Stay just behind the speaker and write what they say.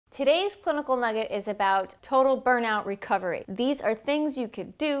Today's clinical nugget is about total burnout recovery. These are things you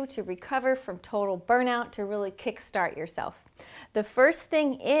could do to recover from total burnout to really kickstart yourself. The first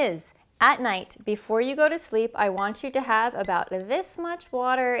thing is, at night, before you go to sleep, I want you to have about this much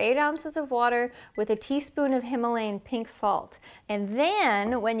water, 8 ounces of water, with a teaspoon of Himalayan pink salt. And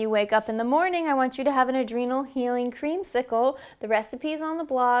then, when you wake up in the morning, I want you to have an adrenal healing creamsicle. The recipe's on the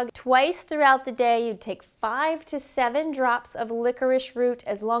blog. Twice throughout the day, you'd take 5 to 7 drops of licorice root,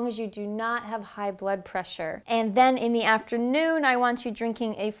 as long as you do not have high blood pressure. And then in the afternoon, I want you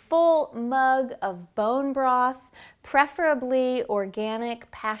drinking a full mug of bone broth, preferably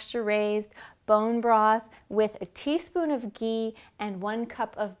organic, pasture-raised bone broth with a teaspoon of ghee and 1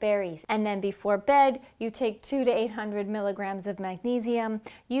 cup of berries. And then before bed, you take 200 to 800 milligrams of magnesium.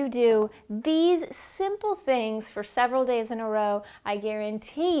 You do these simple things for several days in a row. I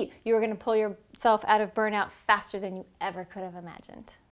guarantee you're going to pull yourself out of burnout faster than you ever could have imagined.